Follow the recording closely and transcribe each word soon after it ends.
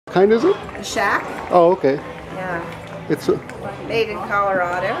kind is it? A shack. Oh, okay. Yeah. It's made in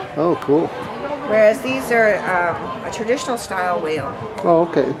Colorado. Oh, cool. Whereas these are a traditional style wheel. Oh,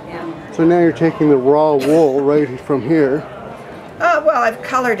 okay. Yeah. So now you're taking the raw wool right from here. Oh, well, I've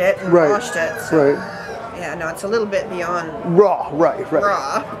colored it and washed it. So. Right. Yeah, no, it's a little bit beyond raw, right.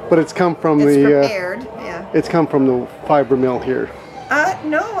 Raw. But it's come from it's the prepared, yeah. It's come from the fiber mill here.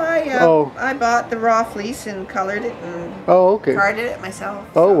 No, I bought the raw fleece and colored it and carded it myself.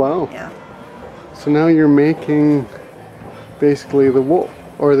 Oh, so, wow. Yeah. So now you're making basically the wool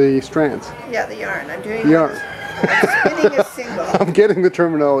or the strands. Yeah, the yarn. I'm doing yarn. I'm spinning a single. I'm getting the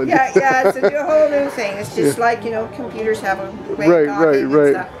terminology. Yeah, it's a whole new thing. It's just like, you know, computers have a way of talking and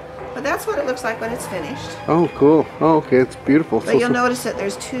stuff. But that's what it looks like when it's finished. Oh, cool. Oh, okay, it's beautiful. But you'll notice that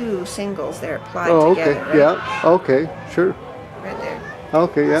there's two singles there applied together. Okay, yeah, okay, sure. Right there.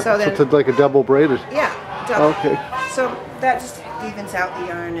 Okay, yeah. So, then, it's like a double braided. Yeah, double. Okay. So that just evens out the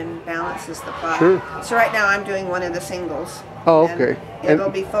yarn and balances the ply. Sure. So right now I'm doing one of the singles. Oh, okay. It'll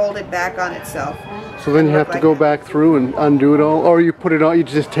be folded back on itself. So then you have to go back through and undo it all, or you put it on. You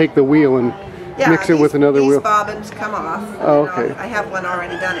just take the wheel and mix it with another wheel. These bobbins come off. Oh, okay. I have one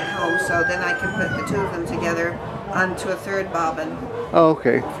already done at home, so then I can put the two of them together onto a third bobbin. Oh,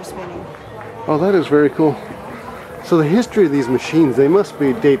 okay. For spinning. Oh, that is very cool. So the history of these machines, they must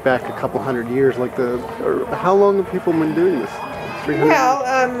date back a couple hundred years. Like how long have people been doing this? 300? Well,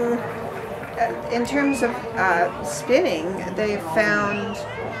 in terms of spinning, they found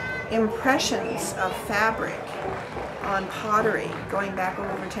impressions of fabric on pottery going back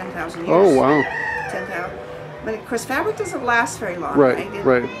over 10,000 years. Oh, wow. 10,000. But of course, fabric doesn't last very long. Right.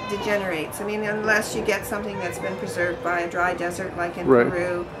 It degenerates. I mean, unless you get something that's been preserved by a dry desert, like in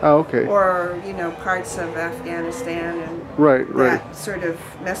Peru. Oh, okay. Or parts of Afghanistan and that sort of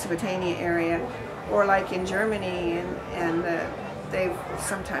Mesopotamia area, or like in Germany, and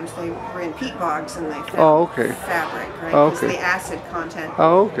sometimes they were in peat bogs and they found fabric, right? Because the acid content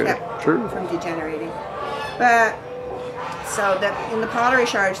kept from degenerating. But so that in the pottery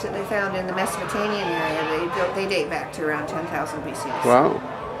shards that they found in the Mesopotamian area, they date back to around 10,000 BC. Wow.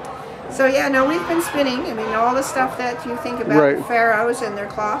 So yeah, no, we've been spinning. I mean, all the stuff that you think about the pharaohs and their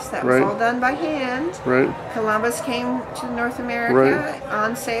cloths, that was all done by hand. Right. Columbus came to North America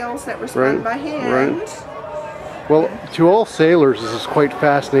on sails that were spun by hand. Well, to all sailors, this is quite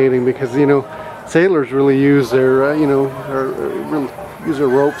fascinating because sailors really use their really use their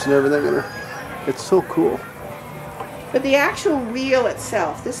ropes and everything, and it's so cool. But the actual wheel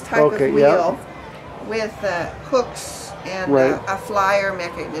itself, this type of wheel with hooks and a flyer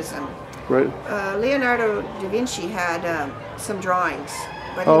mechanism. Right. Leonardo da Vinci had some drawings,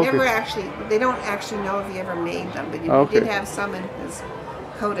 but he never actually, they don't actually know if he ever made them, but he did have some in his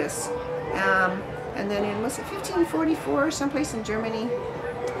codice. And then in, was it 1544, someplace in Germany,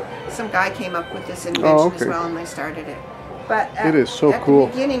 some guy came up with this invention as well, and they started it. But it is so at cool.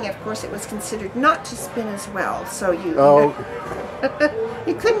 the beginning, of course, it was considered not to spin as well, so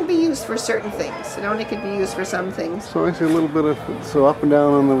it couldn't be used for certain things. It only could be used for some things. So I see a little bit of up and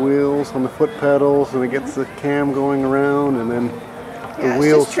down on the wheels, on the foot pedals, and it gets the cam going around, and then the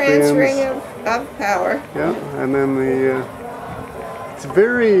wheel it's just transferring of power. Yeah, and then it's a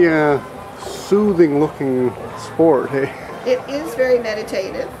very soothing looking sport, hey? It is very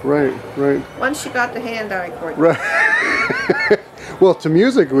meditative. Right. Once you got the hand-eye coordination. Right. Well, to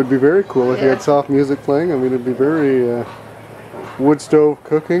music it would be very cool if you had soft music playing. I mean, it'd be very wood stove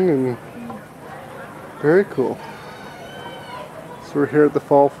cooking and very cool. So we're here at the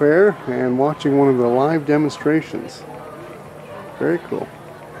Fall Fair and watching one of the live demonstrations. Very cool.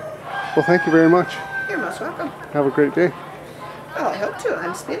 Well, thank you very much. You're most welcome. Have a great day. Oh, I hope to.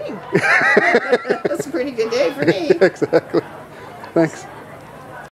 I'm spinning. That's a pretty good day for me. Exactly. Thanks.